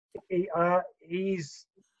he's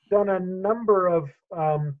done a number of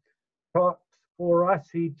talks for us.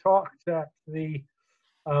 He talked at the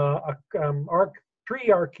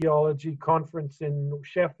tree archaeology conference in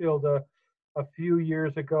Sheffield a few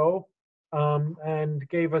years ago, and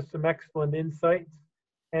gave us some excellent insights.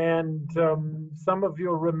 And some of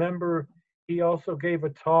you'll remember he also gave a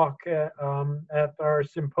talk at our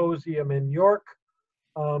symposium in York,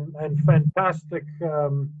 and fantastic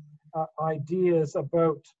ideas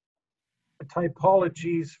about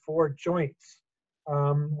typologies for joints,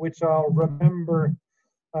 which I'll remember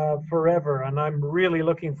forever. And I'm really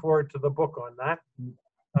looking forward to the book on that.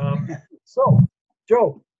 So,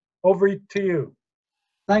 Joe, over to you.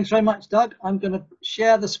 Thanks very much, Doug. I'm going to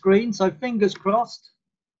share the screen, so fingers crossed.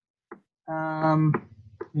 Here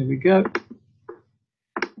we go.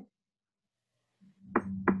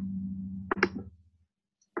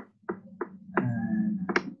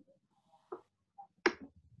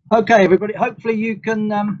 Okay, everybody, hopefully you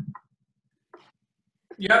can...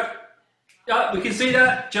 Yep. Yeah, we can see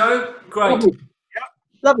that, Joe. Great. Lovely.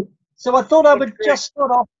 Lovely. So I thought I would just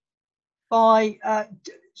start off by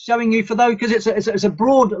showing you, for those, because it's a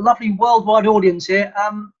broad, lovely worldwide audience here.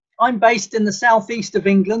 I'm based in the southeast of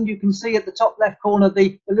England. You can see at the top left corner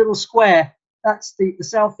the little square. That's the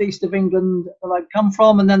southeast of England that I've come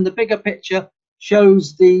from, and then the bigger picture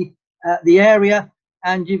shows the area,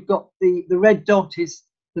 and you've got the red dot is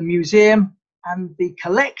the museum, and the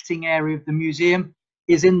collecting area of the museum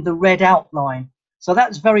is in the red outline. So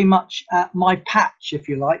that's very much my patch, if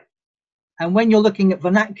you like. And when you're looking at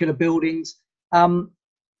vernacular buildings,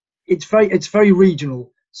 it's very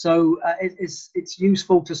regional. So it's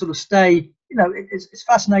useful to sort of stay, you know, it's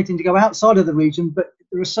fascinating to go outside of the region, but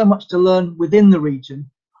there is so much to learn within the region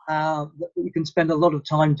that you can spend a lot of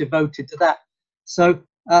time devoted to that. So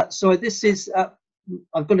this is,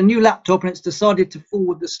 I've got a new laptop and it's decided to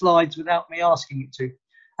forward the slides without me asking it to.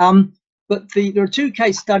 But there are two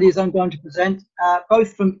case studies I'm going to present,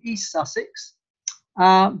 both from East Sussex.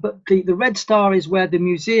 But the red star is where the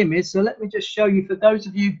museum is. So let me just show you, for those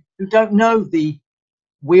of you who don't know the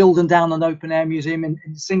Weald and Downland Open Air Museum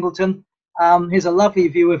in Singleton. Here's a lovely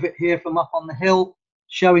view of it here from up on the hill,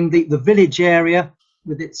 showing the village area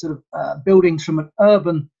with its sort of buildings from an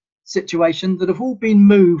urban situation that have all been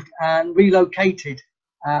moved and relocated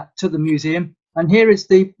to the museum. And here is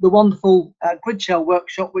the wonderful grid shell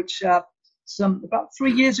workshop, which about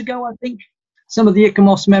 3 years ago, I think, some of the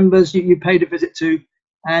ICOMOS members you paid a visit to,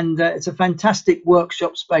 and it's a fantastic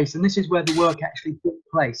workshop space, and this is where the work actually took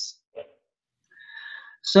place.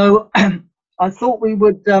 So I thought we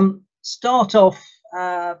would start off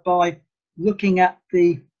by looking at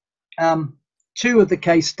the two of the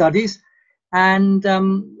case studies, and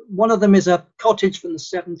one of them is a cottage from the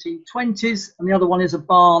 1720s, and the other one is a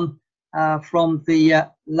barn from the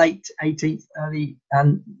late 18th, early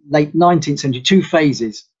and late 19th century, two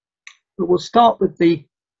phases. But we'll start with the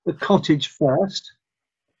cottage first,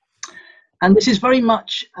 and this is very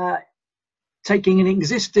much taking an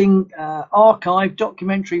existing archive,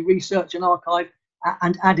 documentary research and archive,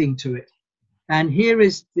 and adding to it. And here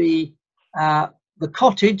is the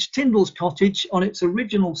cottage, Tyndall's cottage, on its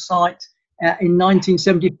original site in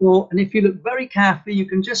 1974. And if you look very carefully, you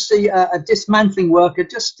can just see a dismantling worker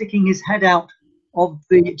just sticking his head out of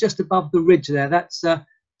just above the ridge there. That's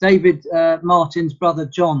David Martin's brother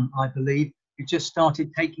John, I believe, who just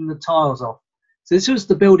started taking the tiles off. So this was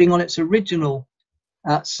the building on its original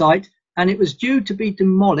site, and it was due to be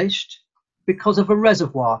demolished because of a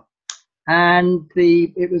reservoir. And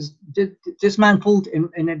it was dismantled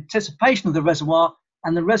in anticipation of the reservoir,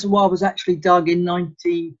 and the reservoir was actually dug in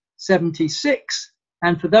 1976.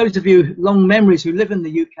 And for those of you long memories who live in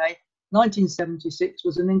the UK, 1976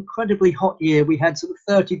 was an incredibly hot year. We had sort of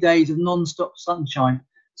 30 days of non-stop sunshine.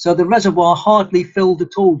 So the reservoir hardly filled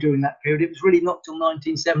at all during that period. It was really not till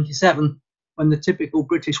 1977 when the typical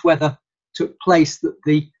British weather took place that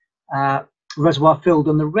the reservoir filled,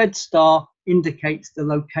 and the red star indicates the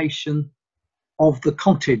location of the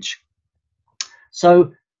cottage.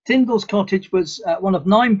 So Tyndall's cottage was one of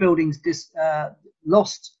 9 buildings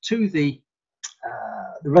lost to the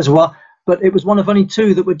reservoir, but it was one of only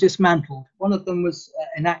 2 that were dismantled. One of them was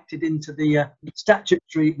enacted into the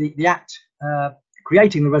statutory, the act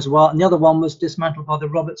creating the reservoir, and the other one was dismantled by the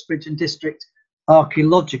Robertsbridge and District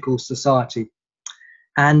Archaeological Society.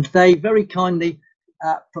 And they very kindly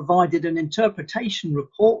provided an interpretation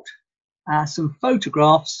report, some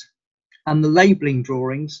photographs, and the labelling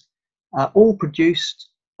drawings, all produced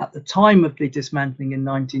at the time of the dismantling in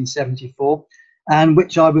 1974, and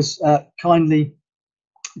which I was kindly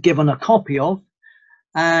given a copy of.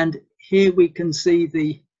 And here we can see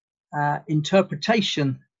the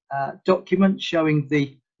interpretation document showing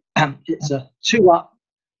the it's a 2 up,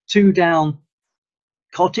 2 down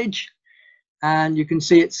cottage, and you can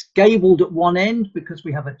see it's gabled at one end because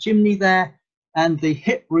we have a chimney there, and the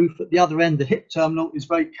hip roof at the other end, the hip terminal, is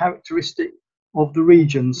very characteristic of the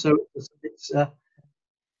region. So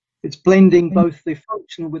it's blending both the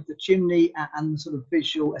functional with the chimney and the sort of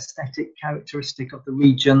visual aesthetic characteristic of the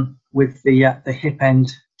region with the hip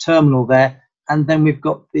end terminal there. And then we've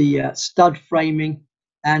got the stud framing,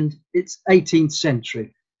 and it's 18th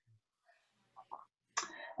century.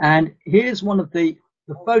 And here's one of the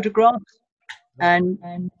photographs. And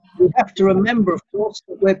we have to remember, of course,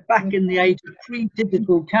 that we're back in the age of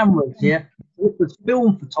pre-digital cameras here. It was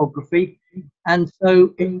film photography, and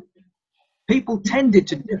so people tended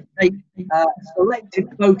to just take selected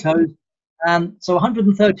photos. So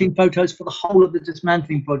 113 photos for the whole of the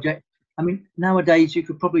dismantling project. I mean, nowadays you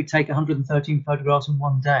could probably take 113 photographs in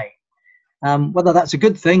one day. Whether that's a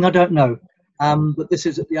good thing, I don't know. But this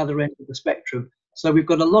is at the other end of the spectrum. So we've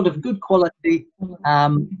got a lot of good quality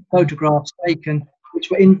photographs taken,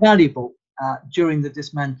 which were invaluable during the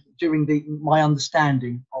dismantling, my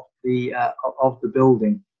understanding of the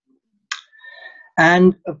building.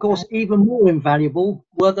 And of course, even more invaluable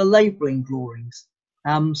were the labelling drawings.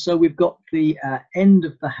 So we've got the end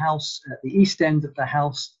of the house, the east end of the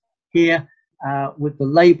house here, with the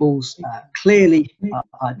labels clearly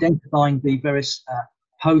identifying the various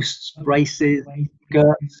posts, braces,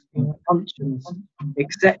 skirts, punctions,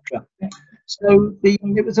 etc. So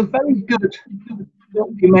it was a very good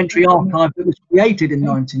documentary archive that was created in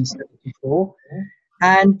 1974.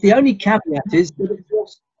 And the only caveat is that, of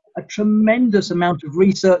course, a tremendous amount of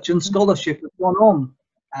research and scholarship has gone on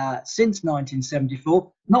since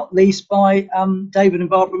 1974, not least by David and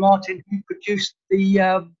Barbara Martin, who produced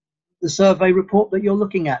the survey report that you're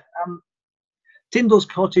looking at. Tyndall's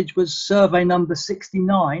Cottage was survey number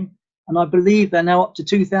 69, and I believe they're now up to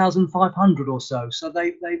 2,500 or so. So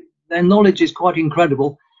their knowledge is quite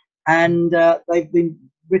incredible, and they've been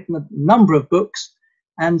written a number of books.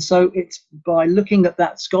 And so it's by looking at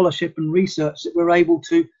that scholarship and research that we're able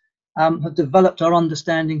to have developed our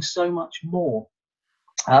understanding so much more.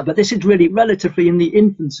 But this is really relatively in the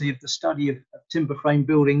infancy of the study of timber frame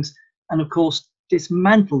buildings. And of course,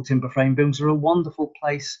 dismantled timber frame buildings are a wonderful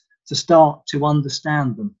place to start to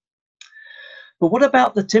understand them. But what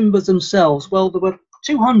about the timbers themselves? Well, there were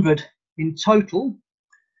 200 in total,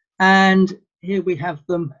 and here we have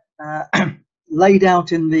them laid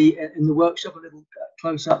out in the workshop, a little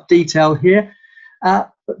close-up detail here.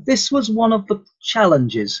 But this was one of the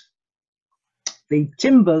challenges. The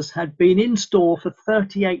timbers had been in store for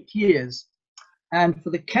 38 years, and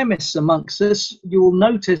for the chemists amongst us, you will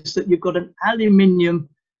notice that you've got an aluminium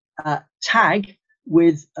tag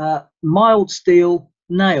with mild steel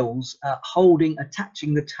nails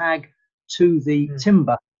attaching the tag to the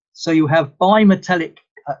timber. So you have bimetallic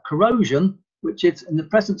corrosion, which is in the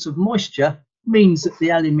presence of moisture means that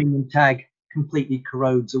the aluminium tag completely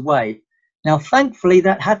corrodes away. Now, thankfully,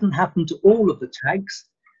 that hadn't happened to all of the tags.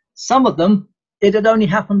 Some of them, it had only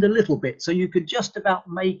happened a little bit. So you could just about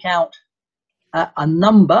make out a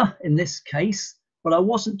number in this case, but I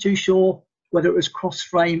wasn't too sure whether it was cross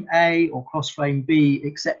frame A or cross frame B,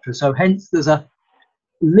 etc. So hence there's a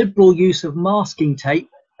liberal use of masking tape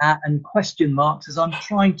and question marks as I'm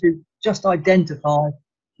trying to just identify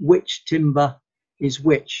which timber is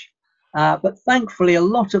which. But thankfully, a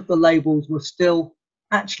lot of the labels were still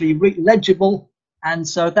actually legible, and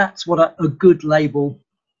so that's what a good label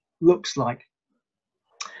looks like.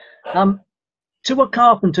 To a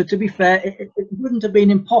carpenter, to be fair, it wouldn't have been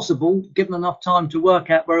impossible, given enough time to work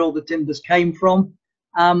out where all the timbers came from,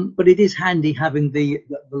 but it is handy having the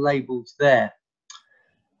labels there.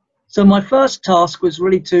 So my first task was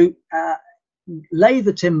really to lay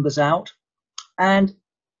the timbers out, and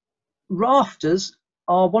rafters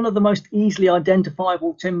are one of the most easily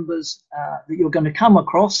identifiable timbers that you're going to come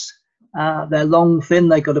across. They're long, thin,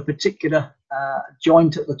 they've got a particular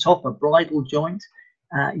joint at the top, a bridle joint.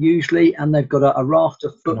 Usually, and they've got a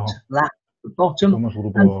rafter foot lap at the bottom.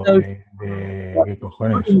 And so,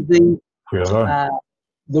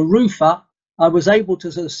 the roof up, I was able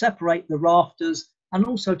to sort of separate the rafters and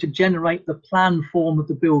also to generate the plan form of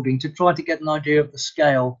the building to try to get an idea of the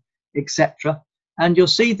scale, etc. And you'll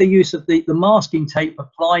see the use of the masking tape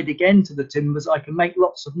applied again to the timbers. I can make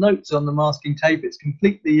lots of notes on the masking tape. It's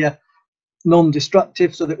completely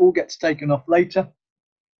non-destructive, so that all gets taken off later.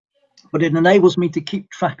 But it enables me to keep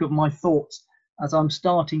track of my thoughts as I'm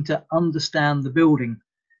starting to understand the building,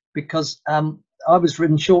 because I was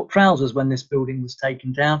in short trousers when this building was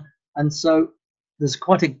taken down, and so there's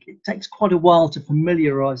it takes quite a while to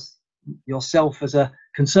familiarise yourself as a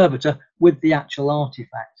conservator with the actual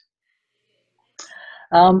artifact.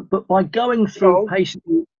 But by going through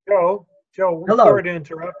patiently. Joe, hello. Sorry to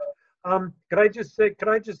interrupt. Could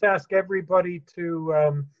I just ask everybody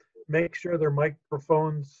to make sure their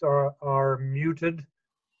microphones are muted,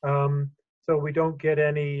 so we don't get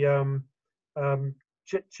any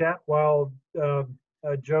chit chat while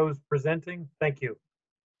Joe's presenting? Thank you.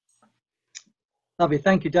 Lovely,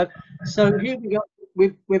 thank you, Doug. So here we go.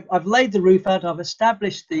 I've laid the roof out. I've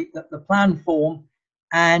established the plan form,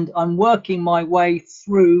 and I'm working my way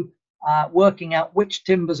through working out which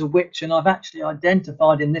timbers are which, and I've actually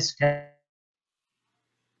identified in this case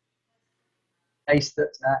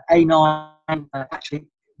that A9 actually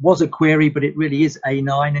was a query, but it really is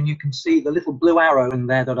A9, and you can see the little blue arrow in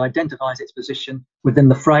there that identifies its position within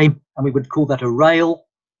the frame, and we would call that a rail.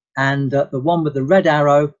 And the one with the red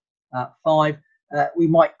arrow, 5, we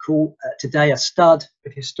might call today a stud,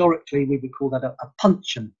 but historically we would call that a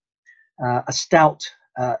puncheon, a stout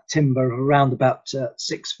timber of around about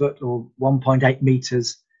 6 foot or 1.8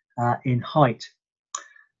 meters in height.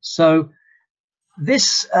 So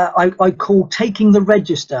this I call taking the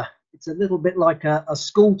register. It's a little bit like a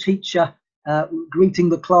school teacher greeting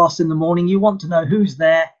the class in the morning. You want to know who's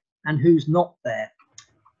there and who's not there.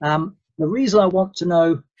 The reason I want to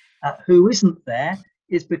know who isn't there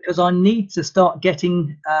is because I need to start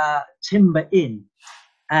getting timber in.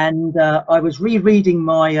 And I was rereading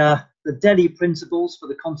my the Delhi Principles for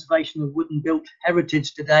the Conservation of Wooden Built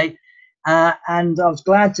Heritage today, and I was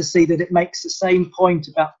glad to see that it makes the same point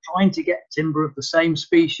about trying to get timber of the same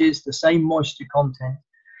species, the same moisture content,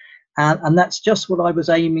 and that's just what I was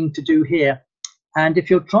aiming to do here. And if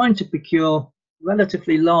you're trying to procure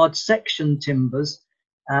relatively large section timbers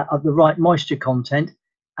of the right moisture content,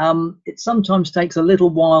 it sometimes takes a little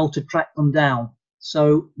while to track them down.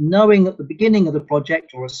 So knowing at the beginning of the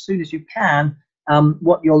project, or as soon as you can,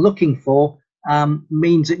 what you're looking for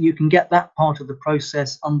means that you can get that part of the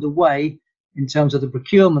process underway in terms of the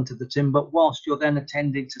procurement of the timber, whilst you're then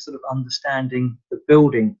attending to sort of understanding the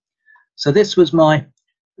building. So this was my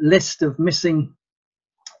list of missing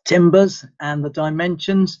timbers and the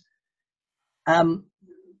dimensions.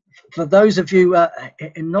 For those of you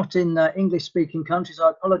not in English-speaking countries, I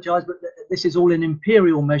apologise, but this is all in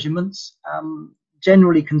imperial measurements.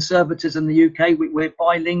 Generally, conservators in the UK, we're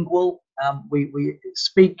bilingual. We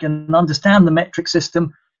speak and understand the metric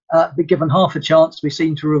system, but given half a chance, we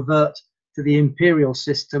seem to revert to the imperial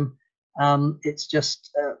system. It's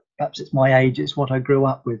just, perhaps it's my age, it's what I grew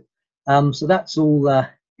up with. So that's all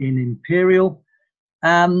in imperial.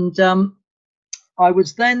 And I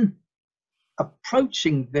was then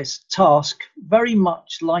approaching this task very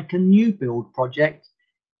much like a new build project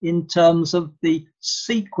in terms of the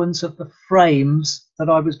sequence of the frames that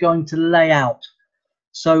I was going to lay out.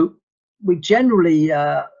 So we generally,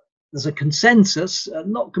 there's a consensus,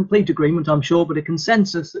 not complete agreement I'm sure, but a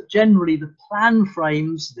consensus that generally the plan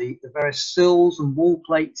frames, the various sills and wall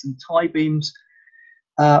plates and tie beams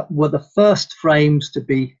were the first frames to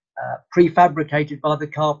be prefabricated by the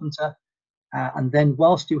carpenter. And then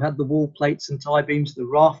whilst you had the wall plates and tie beams, the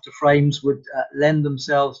rafter frames would lend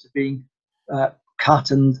themselves to being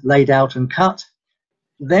cut and laid out and cut.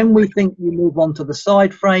 Then we think you move on to the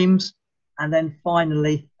side frames, and then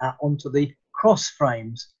finally onto the cross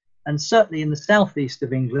frames. And certainly in the southeast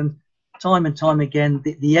of England, time and time again,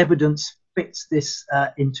 the evidence fits this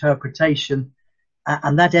interpretation,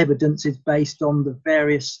 and that evidence is based on the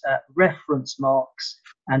various reference marks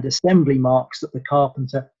and assembly marks that the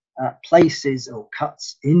carpenter places or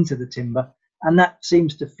cuts into the timber, and that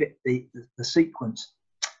seems to fit the sequence.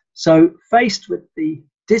 So faced with the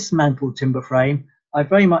dismantled timber frame, I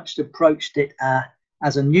very much approached it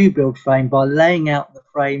as a new build frame by laying out the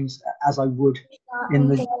frames as I would in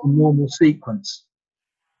the normal sequence.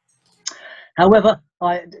 However,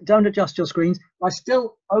 don't adjust your screens, I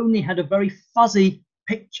still only had a very fuzzy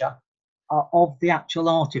picture of the actual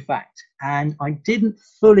artifact, and I didn't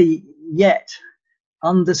fully yet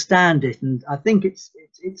understand it. And I think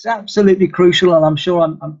it's absolutely crucial, and I'm sure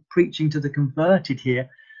I'm preaching to the converted here,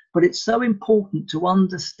 but it's so important to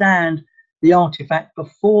understand the artifact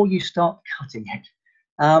before you start cutting it.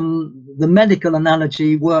 The medical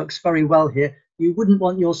analogy works very well here. You wouldn't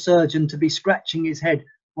want your surgeon to be scratching his head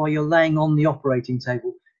while you're laying on the operating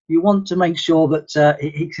table. You want to make sure that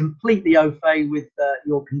he's completely au fait with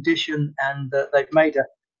your condition, and they've made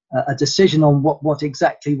a decision on what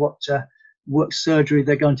exactly work surgery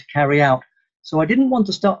they're going to carry out. So I didn't want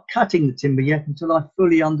to start cutting the timber yet until I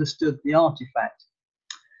fully understood the artifact.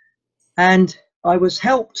 And I was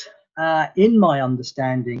helped in my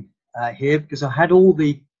understanding here, because I had all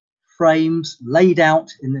the frames laid out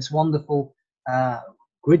in this wonderful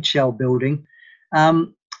grid shell building.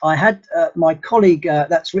 I had my colleague,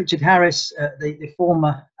 that's Richard Harris, the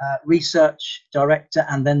former research director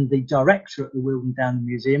and then the director at the Weald and Downland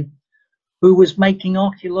Museum, who was making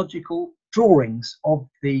archaeological drawings of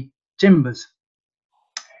the timbers.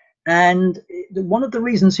 And one of the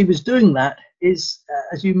reasons he was doing that is,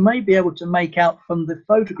 as you may be able to make out from the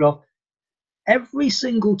photograph, every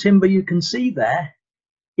single timber you can see there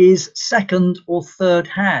is second or third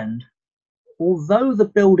hand. Although the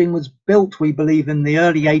building was built, we believe, in the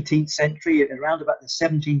early 18th century, around about the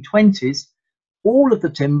 1720s, all of the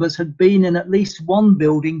timbers had been in at least one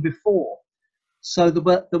building before. So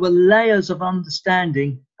there were layers of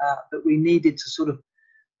understanding that we needed to sort of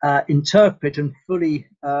interpret and fully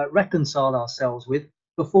reconcile ourselves with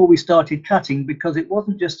before we started cutting, because it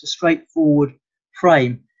wasn't just a straightforward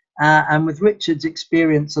frame. And with Richard's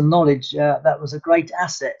experience and knowledge, that was a great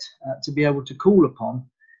asset to be able to call upon.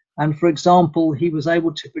 And for example, he was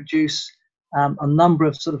able to produce a number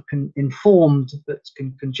of sort of informed but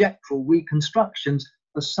conjectural reconstructions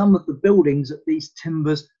for some of the buildings that these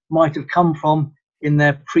timbers might have come from in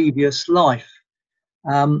their previous life.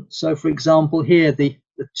 So for example, here the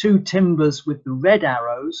two timbers with the red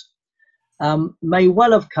arrows may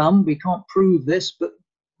well have come, we can't prove this, but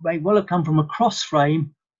may well have come from a cross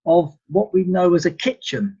frame of what we know as a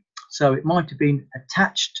kitchen. So it might have been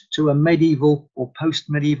attached to a medieval or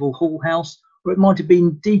post-medieval hall house, or it might have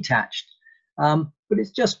been detached, but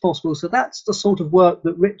it's just possible. So that's the sort of work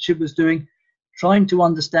that Richard was doing, trying to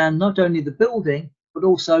understand not only the building, but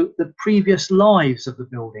also the previous lives of the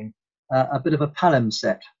building, a bit of a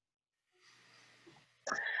palimpsest.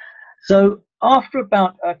 So after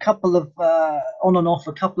about a couple of, on and off,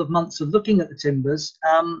 a couple of months of looking at the timbers,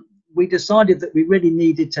 we decided that we really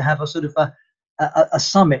needed to have a sort of a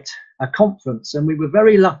summit, a conference, and we were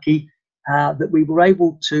very lucky that we were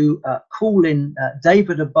able to call in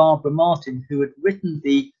David and Barbara Martin, who had written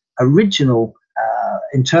the original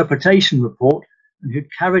interpretation report and who'd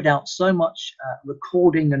carried out so much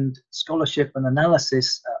recording and scholarship and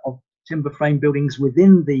analysis of timber frame buildings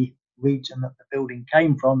within the region that the building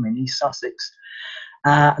came from in East Sussex.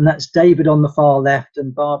 And that's David on the far left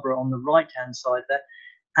and Barbara on the right hand side there.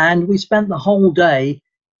 And we spent the whole day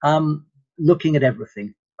looking at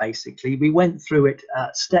everything. Basically, we went through it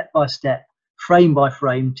step by step, frame by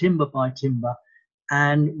frame, timber by timber,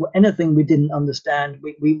 and anything we didn't understand,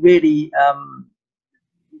 we really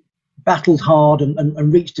battled hard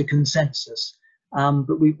and reached a consensus.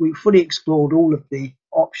 But we fully explored all of the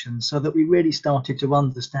options so that we really started to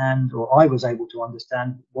understand, or I was able to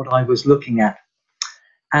understand, what I was looking at.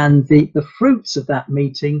 And the fruits of that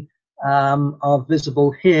meeting are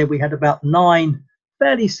visible here. We had about 9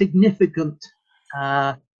 fairly significant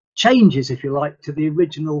changes, if you like, to the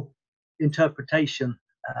original interpretation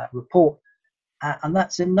report. And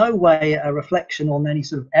that's in no way a reflection on any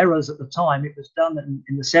sort of errors at the time. It was done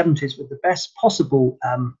in the 70s with the best possible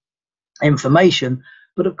information.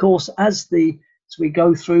 But of course, as we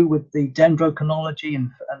go through with the dendrochronology and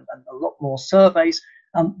a lot more surveys,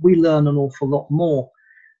 we learn an awful lot more.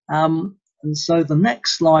 And so the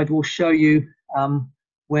next slide will show you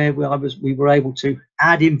where we were able to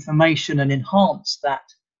add information and enhance that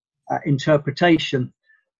interpretation.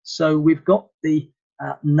 So we've got the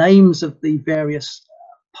names of the various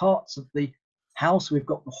parts of the house. We've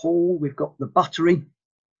got the hall, we've got the buttery.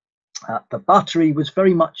 The buttery was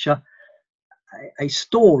very much a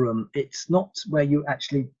storeroom. It's not where you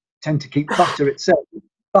actually tend to keep butter itself,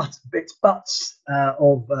 but it's butts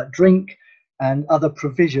of drink and other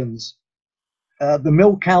provisions. The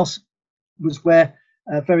milk house was where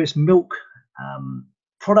various milk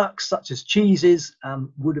products such as cheeses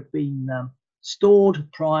would have been stored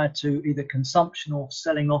prior to either consumption or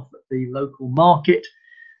selling off at the local market.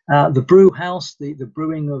 The brew house, the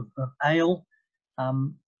brewing of ale.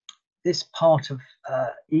 This part of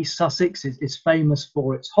East Sussex is famous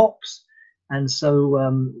for its hops, and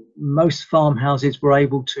so most farmhouses were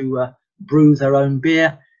able to brew their own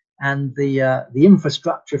beer, and the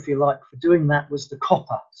infrastructure, if you like, for doing that was the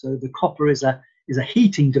copper. So the copper is a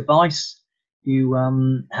heating device. You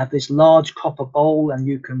have this large copper bowl, and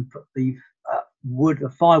you can put the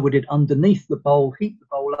firewood in underneath the bowl, heat the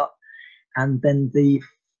bowl up, and then the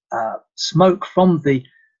smoke from the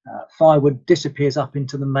firewood disappears up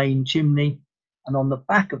into the main chimney. And on the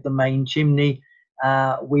back of the main chimney,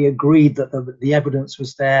 we agreed that the evidence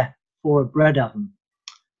was there for a bread oven.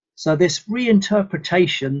 So this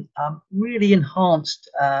reinterpretation really enhanced,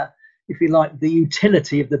 if you like, the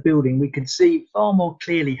utility of the building. We could see far more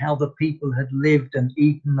clearly how the people had lived and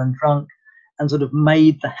eaten and drunk and sort of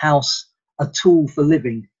made the house a tool for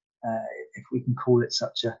living. if we can call it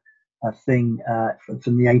such a thing,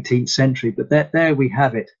 from the 18th century. But there we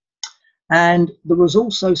have it. And there was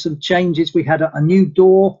also some changes. We had a new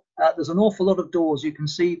door. There's an awful lot of doors. You can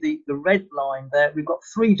see the red line there. We've got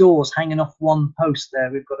 3 doors hanging off one post there.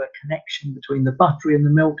 We've got a connection between the buttery and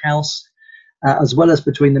the milk house, as well as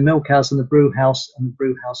between the milk house and the brew house, and the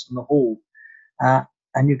brew house and the hall.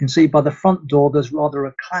 And you can see by the front door, there's rather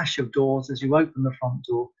a clash of doors. As you open the front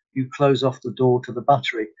door, you close off the door to the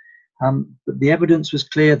buttery. But the evidence was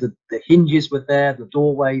clear that the hinges were there, the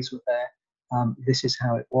doorways were there. This is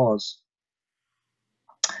how it was.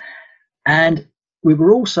 And we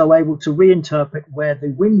were also able to reinterpret where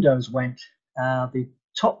the windows went. The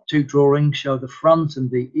top 2 drawings show the front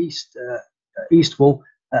and the east wall.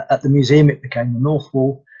 At the museum, it became the north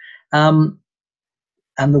wall.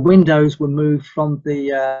 And the windows were moved from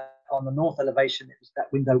the on the north elevation.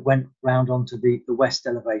 That window went round onto the west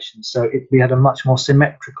elevation. So we had a much more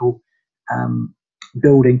symmetrical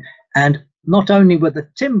building. And not only were the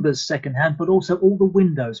timbers second-hand, but also all the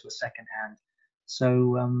windows were second-hand.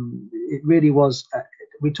 So it really was,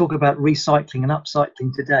 we talk about recycling and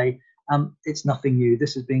upcycling today. It's nothing new.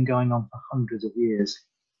 This has been going on for hundreds of years.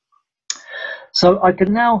 So I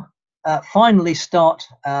can now finally start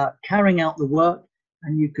carrying out the work,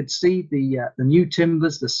 and you could see the new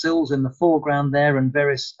timbers, the sills in the foreground there, and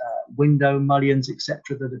various window mullions,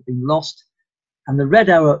 etc., that have been lost. And the red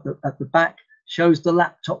arrow at the back shows the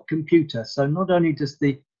laptop computer. So not only does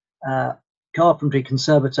the carpentry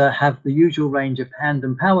conservator have the usual range of hand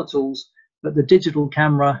and power tools, but the digital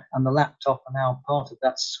camera and the laptop are now part of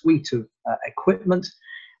that suite of equipment.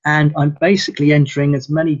 And I'm basically entering as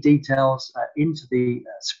many details into the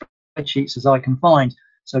spreadsheets as I can find.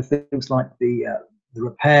 So things like the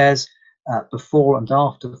repairs, before and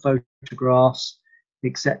after photographs,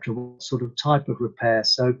 etc., what sort of type of repair.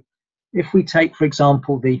 So if we take, for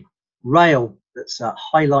example, the rail that's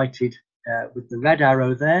highlighted with the red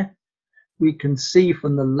arrow there, we can see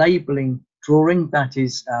from the labelling drawing that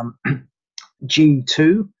is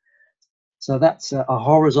G2. So that's a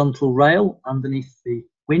horizontal rail underneath the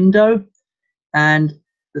window. And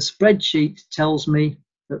the spreadsheet tells me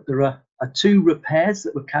that there are 2 repairs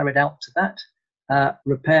that were carried out to that.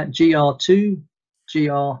 Repair GR2,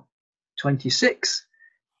 GR26.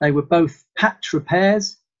 They were both patch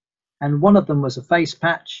repairs, and one of them was a face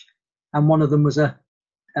patch, and one of them was a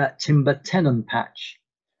timber tenon patch.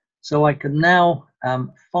 So I can now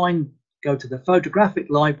go to the photographic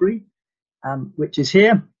library, which is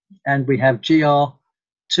here, and we have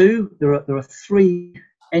GR2. There are 3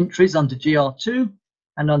 entries under GR2,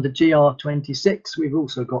 and under GR26 we've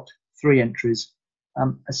also got 3 entries,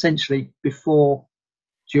 essentially before,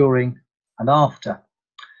 during, and after.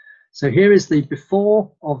 So here is the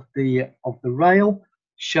before of the rail,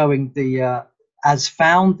 showing the as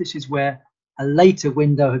found. This is where a later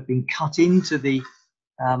window had been cut into the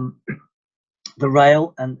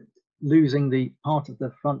rail and losing the part of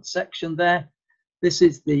the front section there. This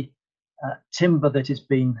is the timber that has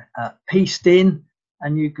been pieced in,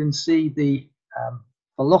 and you can see the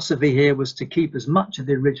philosophy here was to keep as much of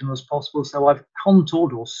the original as possible. So I've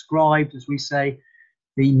contoured or scribed, as we say,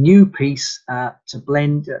 the new piece to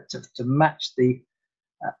blend, to match the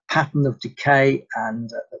pattern of decay and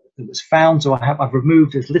that was found. So I've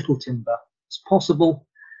removed as little timber as possible.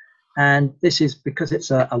 And this is because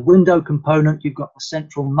it's a window component. You've got the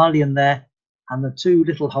central mullion there, and the 2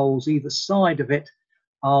 little holes either side of it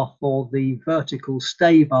are for the vertical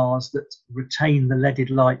stay bars that retain the leaded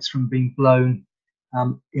lights from being blown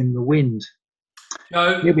in the wind.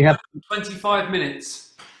 Joe, here we have 25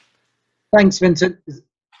 minutes. Thanks, Vincent.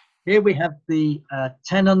 Here we have the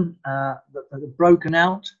tenon that are broken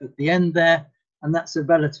out at the end there, and that's a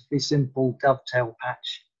relatively simple dovetail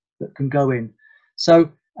patch that can go in. So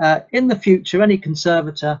in the future, any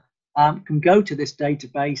conservator can go to this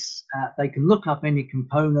database, they can look up any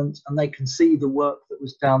component, and they can see the work that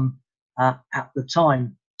was done at the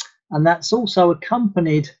time. And that's also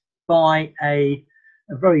accompanied by a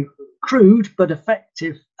very crude but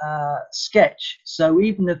effective sketch. So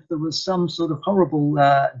even if there was some sort of horrible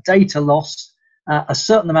data loss, a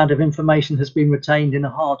certain amount of information has been retained in a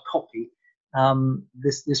hard copy.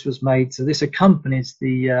 This was made, so this accompanies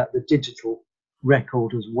the digital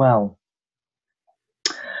record as well.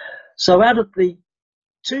 So out of the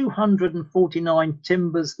 249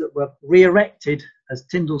 timbers that were re-erected as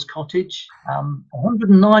Tyndall's Cottage,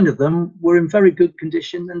 109 of them were in very good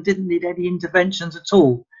condition and didn't need any interventions at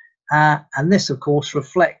all. And this, of course,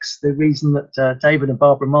 reflects the reason that David and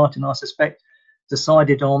Barbara Martin, I suspect,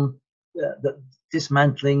 decided on that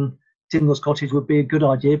dismantling Tyndall's Cottage would be a good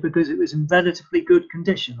idea, because it was in relatively good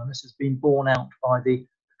condition, and this has been borne out by the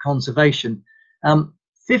conservation.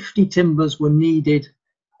 50 timbers were needed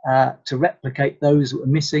to replicate those that were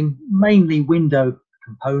missing, mainly window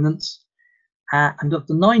components. And of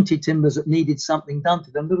the 90 timbers that needed something done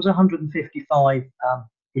to them, there was 155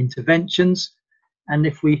 interventions. And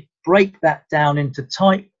if we break that down into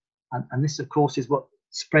type, and this of course is what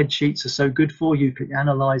spreadsheets are so good for, you can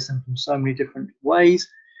analyze them from so many different ways.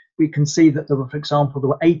 We can see that there were, for example, there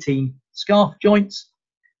were 18 scarf joints.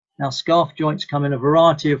 Now scarf joints come in a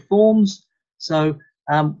variety of forms. So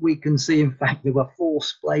we can see, in fact, there were 4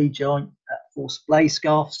 splay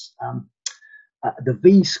scarves. The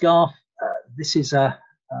V scarf, this is a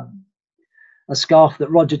scarf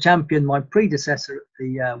that Roger Champion, my predecessor at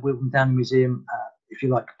the Weald and Downland Museum, if you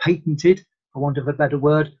like, patented, for want of a better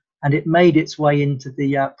word, and it made its way into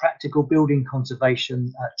the practical building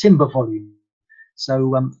conservation timber volume.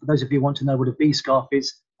 So for those of you who want to know what a V scarf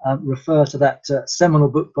is, refer to that seminal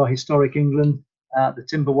book by Historic England, the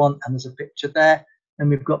timber one, and there's a picture there. And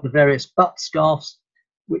we've got the various butt scarves,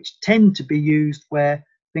 which tend to be used where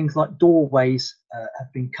things like doorways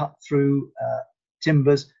have been cut through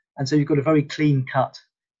timbers, and so you've got a very clean cut.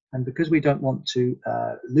 And because we don't want to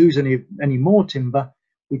lose any more timber,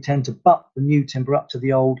 we tend to butt the new timber up to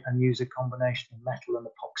the old and use a combination of metal and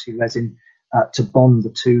epoxy resin to bond the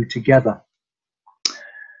two together.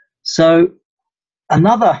 So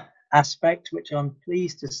another aspect which I'm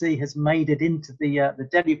pleased to see has made it into the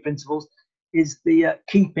Delhi principles is the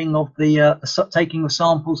keeping of the taking of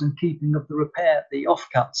samples and keeping of the repair, the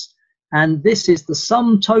offcuts. And this is the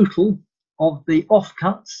sum total of the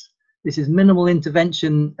offcuts. This is minimal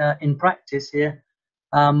intervention in practice here.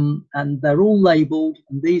 And they're all labelled,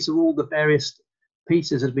 and these are all the various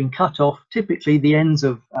pieces that have been cut off, typically the ends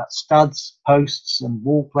of studs, posts and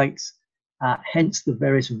wall plates, hence the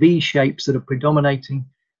various V shapes that are predominating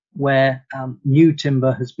where new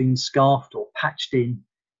timber has been scarfed or patched in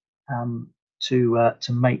to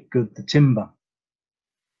make good the timber.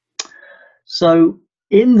 So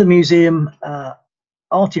in the museum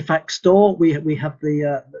artifact store, we have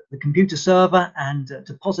the computer server, and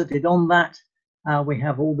deposited on that we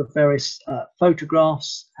have all the various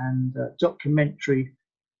photographs and documentary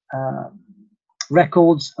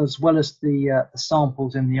records, as well as the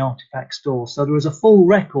samples in the artifact store. So there is a full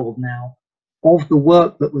record now of the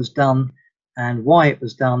work that was done and why it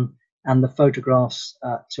was done, and the photographs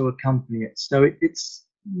to accompany it. So it's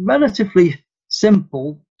relatively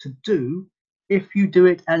simple to do if you do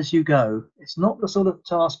it as you go. It's not the sort of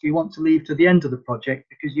task you want to leave to the end of the project,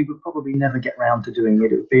 because you would probably never get round to doing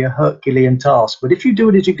it. It would be a Herculean task. But if you do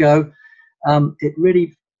it as you go, it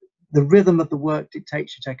really, the rhythm of the work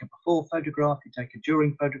dictates you take a before photograph, you take a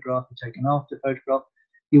during photograph, you take an after photograph,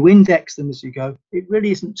 you index them as you go. It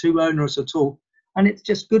really isn't too onerous at all. And it's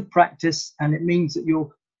just good practice, and it means that you're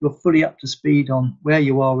fully up to speed on where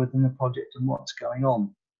you are within the project and what's going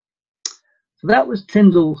on. So that was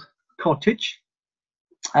Tyndall Cottage.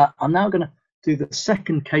 I'm now going to do the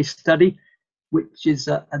second case study, which is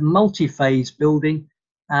a multi-phase building,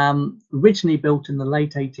 originally built in the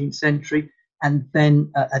late 18th century and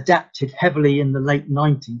then adapted heavily in the late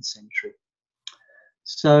 19th century.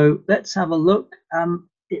 So let's have a look.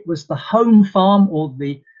 It was the home farm, or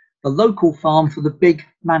the local farm for the big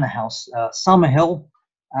manor house, Summerhill,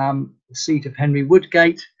 the seat of Henry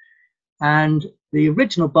Woodgate. And the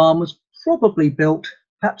original barn was probably built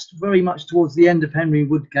perhaps very much towards the end of Henry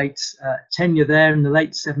Woodgate's tenure there in the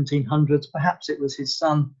late 1700s. Perhaps it was his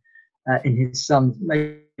son,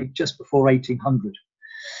 maybe just before 1800.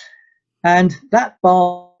 And that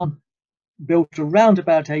barn, built around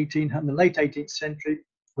about the late 18th century,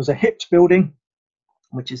 was a hipped building,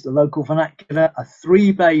 which is the local vernacular, a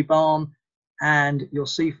 3-bay barn. And you'll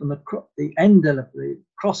see from the end of the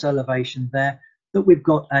cross elevation there that we've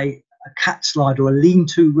got a cat slide or a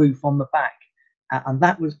lean-to roof on the back. And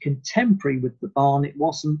that was contemporary with the barn. It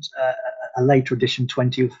wasn't a later addition,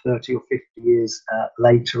 20 or 30 or 50 years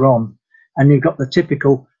later on. And you've got the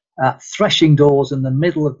typical threshing doors in the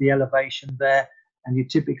middle of the elevation there. And you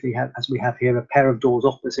typically have, as we have here, a pair of doors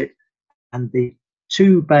opposite. And the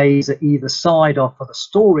 2 bays at either side are for the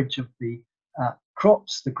storage of the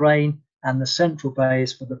crops, the grain, and the central bay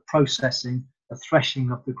is for the processing, the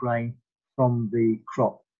threshing of the grain from the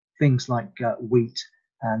crop, things like wheat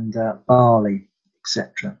and barley,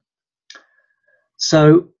 etc.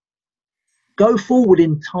 So go forward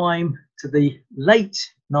in time to the late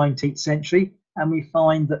 19th century, and we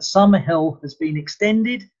find that Summerhill has been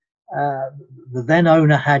extended. The then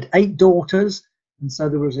owner had 8 daughters, and so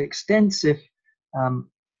there was extensive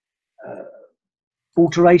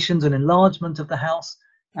alterations and enlargement of the house.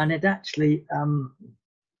 And it actually,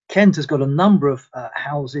 Kent has got a number of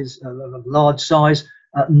houses of large size,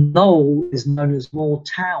 Knoll is known as more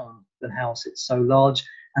town than house. It's so large,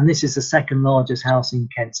 and this is the second largest house in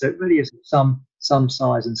Kent. So it really is some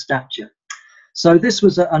size and stature. So this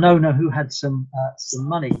was an owner who had some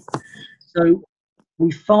money. So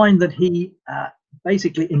we find that he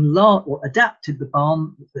basically enlarged or adapted the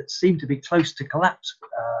barn that seemed to be close to collapse,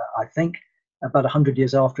 I think, about 100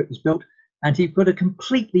 years after it was built, and he put a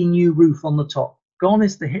completely new roof on the top. Gone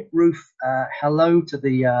is the hip roof, hello to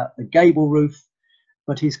the gable roof,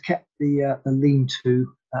 but he's kept the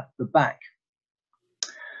lean-to at the back.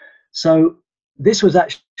 So this was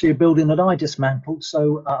actually a building that I dismantled,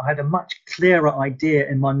 so I had a much clearer idea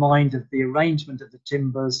in my mind of the arrangement of the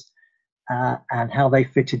timbers and how they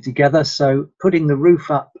fitted together. So putting the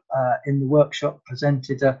roof up in the workshop was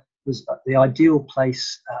the ideal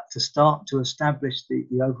place to start to establish the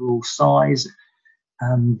overall size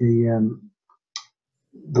and the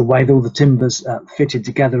way that all the timbers fitted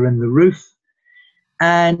together in the roof.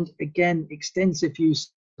 And again, extensive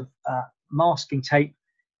use of masking tape.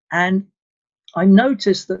 And I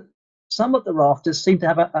noticed that some of the rafters seemed to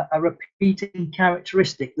have a repeating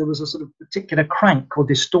characteristic. There was a sort of particular crank or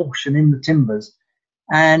distortion in the timbers.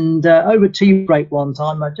 And over tea break one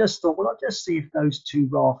time, I just thought, well, I'll just see if those two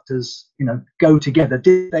rafters, go together.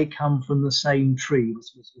 Did they come from the same tree?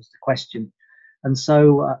 Was the question. And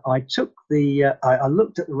so I took I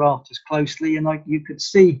looked at the rafters closely, and you could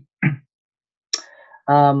see.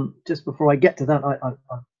 Just before I get to that, I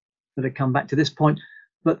better come back to this point.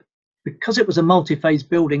 But because it was a multi-phase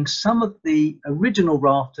building, some of the original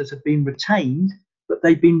rafters have been retained, but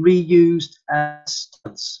they've been reused as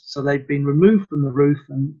studs. So they've been removed from the roof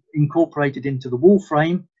and incorporated into the wall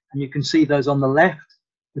frame. And you can see those on the left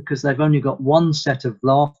because they've only got one set of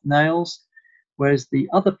lath nails, whereas the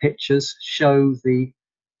other pictures show the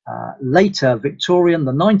later Victorian,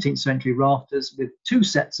 the 19th century rafters with two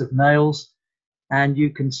sets of nails. And you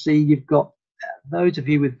can see you've got, those of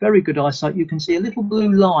you with very good eyesight, you can see a little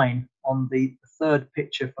blue line on the third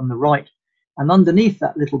picture from the right. And underneath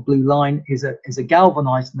that little blue line is a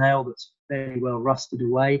galvanized nail that's very well rusted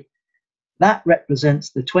away. That represents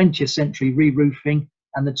the 20th century re-roofing,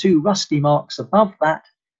 and the two rusty marks above that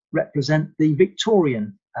represent the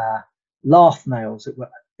Victorian lath nails.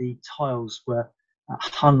 The tiles were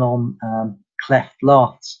hung on cleft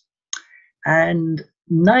laths. And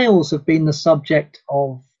nails have been the subject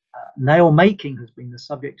of, nail making has been the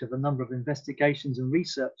subject of a number of investigations and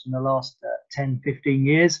research in the last 10, 15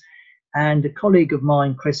 years. And a colleague of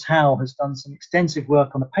mine, Chris Howe, has done some extensive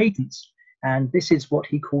work on the patents. And this is what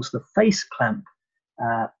he calls the face clamp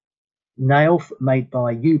nail made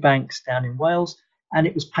by Eubanks down in Wales. And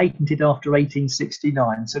it was patented after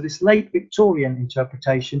 1869. So this late Victorian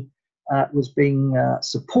interpretation was being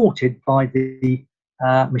supported by the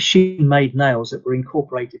machine-made nails that were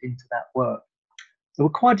incorporated into that work. There were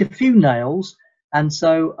quite a few nails, and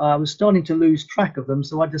so I was starting to lose track of them.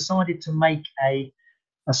 So I decided to make a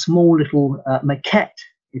small little maquette,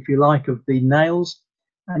 if you like, of the nails.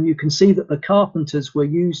 And you can see that the carpenters were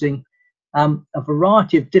using a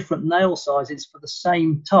variety of different nail sizes for the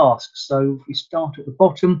same task. So if we start at the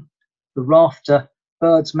bottom, the rafter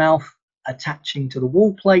bird's mouth attaching to the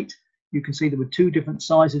wall plate, you can see there were two different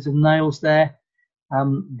sizes of nails there.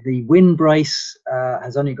 The windbrace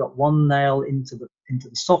has only got one nail into the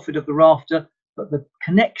soffit of the rafter, but the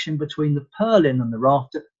connection between the purlin and the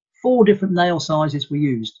rafter, 4 different nail sizes were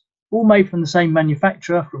used, all made from the same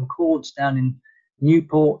manufacturer, from Cords down in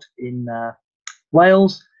Newport in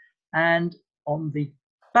Wales. And on the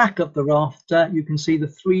back of the rafter, you can see the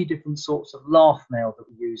 3 different sorts of lath nail that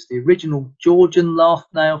were used: the original Georgian lath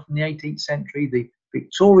nail from the 18th century, the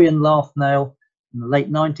Victorian lath nail from the late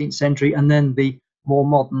 19th century, and then the more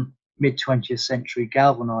modern mid-20th century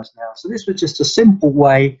galvanized nail. So this was just a simple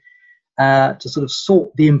way to sort of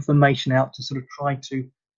sort the information out, to sort of try to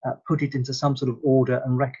put it into some sort of order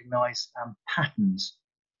and recognize patterns.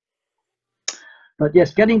 But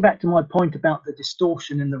yes, getting back to my point about the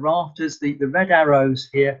distortion in the rafters, the red arrows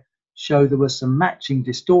here show there were some matching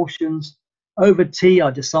distortions. Over tea,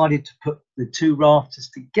 I decided to put the 2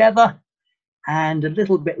 rafters together, and a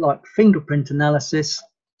little bit like fingerprint analysis,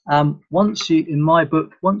 in my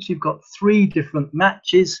book, once you've got 3 different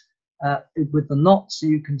matches with the knots,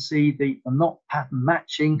 you can see the knot pattern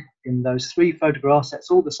matching in those 3 photographs.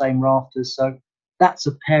 That's all the same rafters, so that's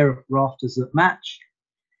a pair of rafters that match.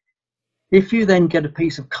 If you then get a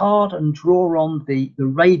piece of card and draw on the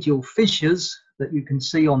radial fissures that you can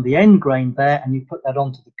see on the end grain there, and you put that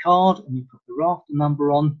onto the card and you put the rafter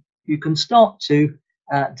number on, you can start to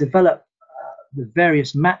develop the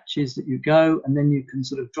various matches that you go, and then you can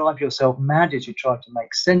sort of drive yourself mad as you try to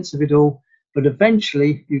make sense of it all. but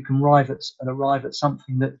eventually you can arrive at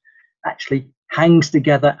something that actually hangs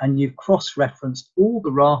together, and you've cross-referenced all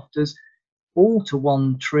the rafters all to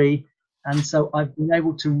one tree. And so I've been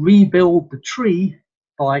able to rebuild the tree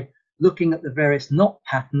by looking at the various knot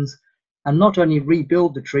patterns, and not only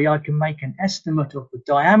rebuild the tree, I can make an estimate of the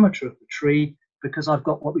diameter of the tree, because I've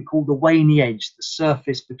got what we call the waney edge, the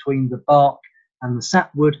surface between the bark and the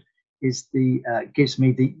sapwood is the gives me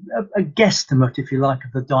a guesstimate, if you like,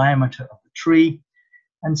 of the diameter of the tree.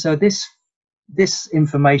 And so this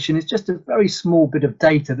information is just a very small bit of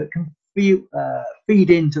data that can feed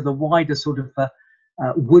into the wider sort of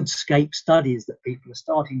woodscape studies that people are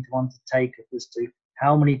starting to undertake as to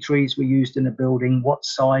how many trees were used in a building, what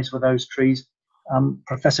size were those trees.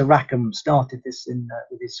 Professor Rackham started this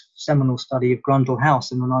with his seminal study of Grundle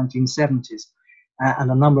House in the 1970s, and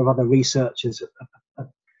a number of other researchers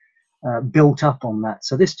have built up on that.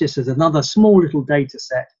 So this just is another small little data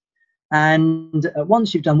set. And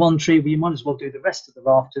once you've done one tree, well, you might as well do the rest of the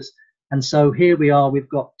rafters. And so here we are, we've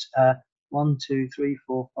got 1, 2, 3,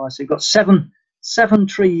 4, 5, so you've got seven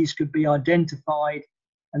trees could be identified.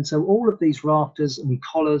 And so all of these rafters and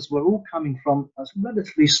collars were all coming from a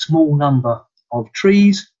relatively small number of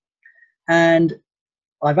trees. And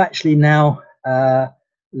I've actually now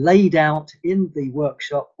laid out in the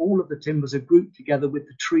workshop, all of the timbers are grouped together with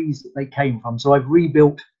the trees that they came from. So I've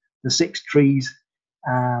rebuilt the 6 trees,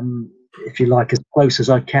 if you like, as close as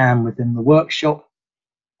I can within the workshop.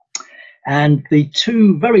 And the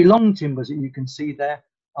 2 very long timbers that you can see there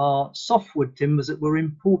are softwood timbers that were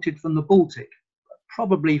imported from the Baltic,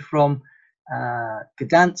 probably from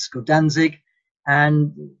Gdansk or Danzig.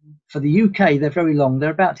 And for the UK, they're very long.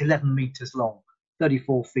 They're about 11 meters long,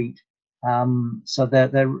 34 feet. So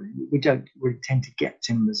we don't really tend to get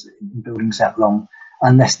timbers in buildings that long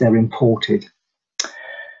unless they're imported.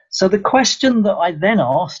 So the question that I then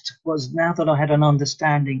asked was, now that I had an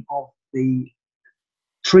understanding of the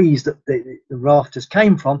trees that the rafters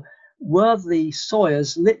came from, were the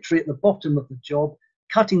sawyers literally at the bottom of the job,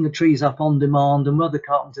 cutting the trees up on demand, and were the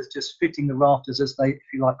carpenters just fitting the rafters as they, if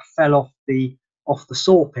you like, fell off the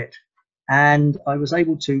saw pit? And I was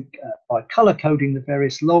able to, by colour coding the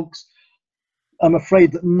various logs, I'm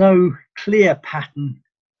afraid that no clear pattern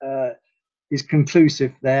is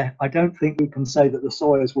conclusive there. I don't think we can say that the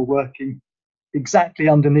sawyers were working exactly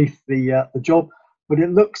underneath the job, but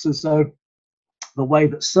it looks as though the way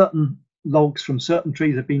that certain logs from certain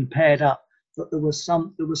trees have been paired up, that there was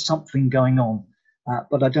something going on.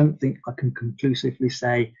 But I don't think I can conclusively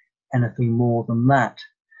say anything more than that.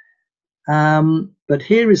 But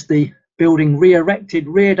here is the building re-erected,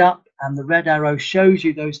 reared up, and the red arrow shows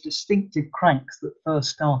you those distinctive cranks that first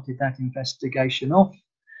started that investigation off.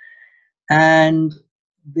 And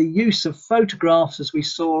the use of photographs, as we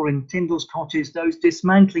saw in Tyndall's cottage, those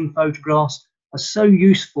dismantling photographs are so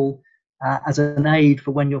useful as an aid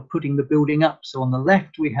for when you're putting the building up. So on the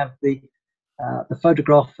left, we have the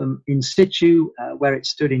photograph from in situ where it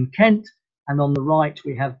stood in Kent, and on the right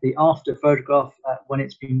we have the after photograph when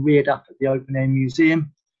it's been reared up at the open air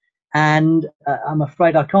museum. And I'm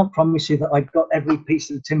afraid I can't promise you that I got every piece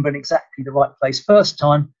of the timber in exactly the right place first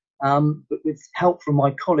time, but with help from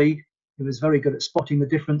my colleague, who was very good at spotting the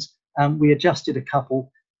difference, we adjusted a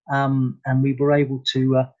couple, and we were able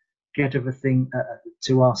to get everything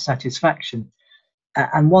to our satisfaction.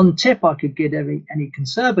 And one tip I could give any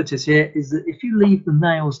conservators here is that if you leave the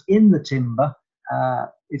nails in the timber,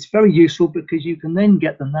 it's very useful, because you can then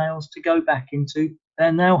get the nails to go back into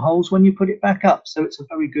their nail holes when you put it back up. So it's a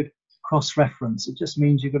very good cross-reference. It just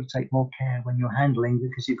means you've got to take more care when you're handling,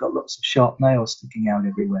 because you've got lots of sharp nails sticking out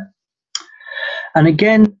everywhere. And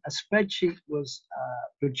again, a spreadsheet was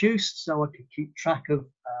produced so I could keep track of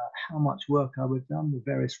how much work I would done, the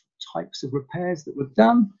various types of repairs that were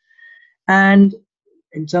done. And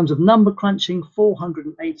in terms of number crunching,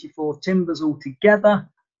 484 timbers altogether,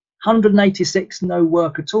 186 no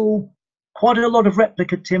work at all, quite a lot of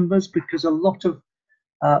replica timbers, because a lot of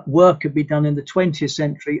work had been done in the 20th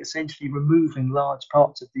century, essentially removing large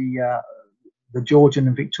parts of the Georgian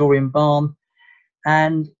and Victorian barn.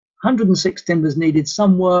 And 106 timbers needed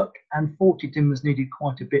some work, and 40 timbers needed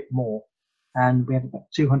quite a bit more. And we had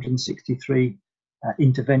about 263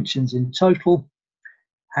 interventions in total.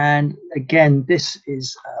 And again, this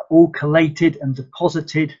is all collated and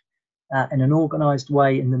deposited in an organised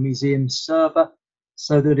way in the museum's server,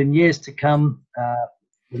 so that in years to come,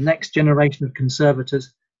 the next generation of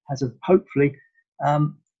conservators has hopefully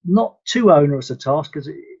not too onerous a task, because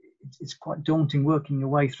it's quite daunting working your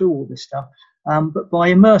way through all this stuff, but by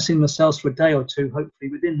immersing themselves for a day or two,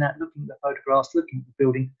 hopefully within that, looking at the photographs, looking at the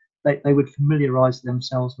building, they would familiarise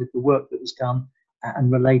themselves with the work that was done,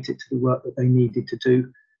 and relate it to the work that they needed to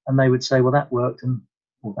do. And they would say, well, that worked, and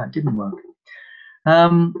well, that didn't work.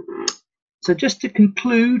 So just to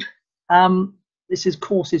conclude, this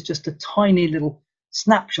course is just a tiny little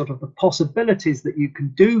snapshot of the possibilities that you can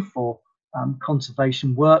do for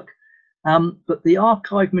conservation work. But the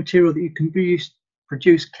archive material that you can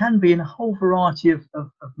produce can be in a whole variety of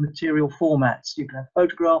material formats. You can have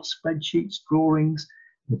photographs, spreadsheets, drawings,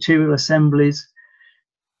 material assemblies.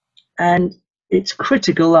 And it's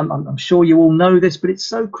critical, I'm sure you all know this, but it's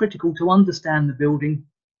so critical to understand the building.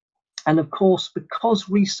 And of course, because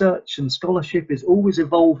research and scholarship is always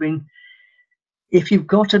evolving, if you've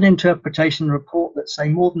got an interpretation report that's, say,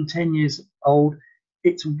 more than 10 years old,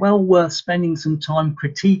 it's well worth spending some time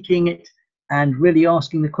critiquing it and really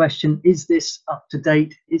asking the question, is this up to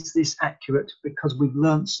date? Is this accurate? Because we've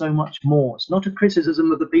learned so much more. It's not a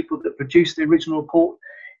criticism of the people that produced the original report.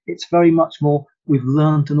 It's very much more, we've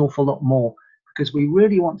learned an awful lot more, because we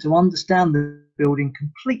really want to understand the building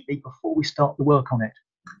completely before we start the work on it.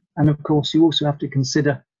 And of course, you also have to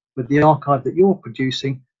consider with the archive that you're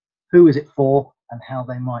producing, who is it for and how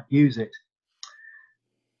they might use it.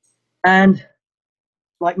 And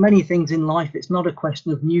like many things in life, it's not a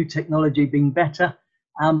question of new technology being better,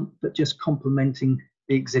 but just complementing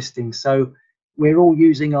the existing. So we're all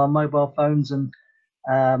using our mobile phones and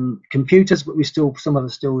computers, but some of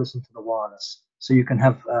us still listen to the wireless. So you can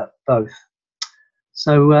have both.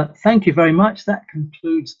 So thank you very much. That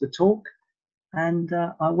concludes the talk, and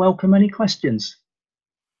I welcome any questions.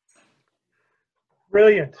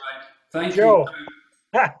 Brilliant. Thank Joe.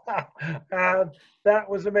 you. That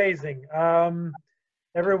was amazing.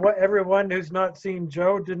 Everyone who's not seen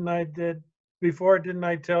Joe, didn't I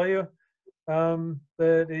tell you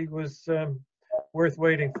that he was worth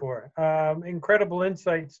waiting for? Incredible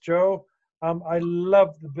insights, Joe. I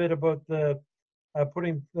love the bit about the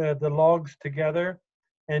putting the logs together,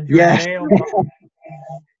 and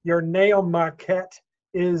your nail maquette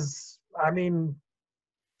is, I mean,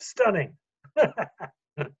 stunning.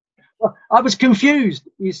 Well, I was confused,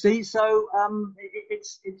 you see, so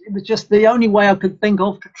it was just the only way I could think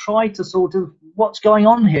of to try to sort of what's going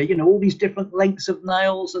on here, you know, all these different lengths of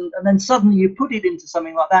nails, and then suddenly you put it into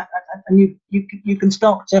something like that, and you can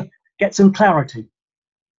start to get some clarity.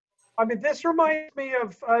 I mean, this reminds me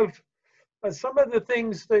of some of the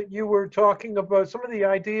things that you were talking about, some of the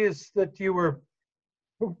ideas that you were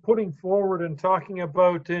putting forward and talking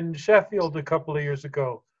about in Sheffield a couple of years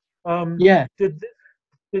ago. Yeah.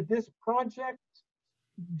 Did this project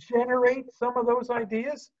generate some of those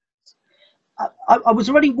ideas? I was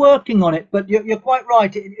already working on it, but you're quite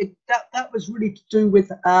right. That was really to do with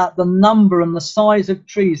the number and the size of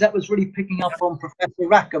trees. That was really picking up on Professor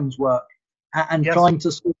Rackham's work and yes, trying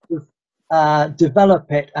to sort of develop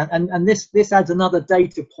it. And this adds another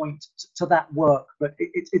data point to that work. But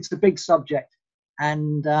it's a big subject,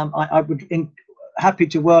 and I would happy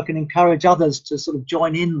to work and encourage others to sort of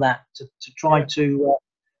join in that to try to.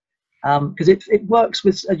 Because it works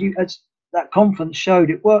with, as that conference showed,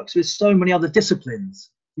 it works with so many other disciplines.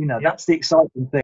 You know, that's the exciting thing.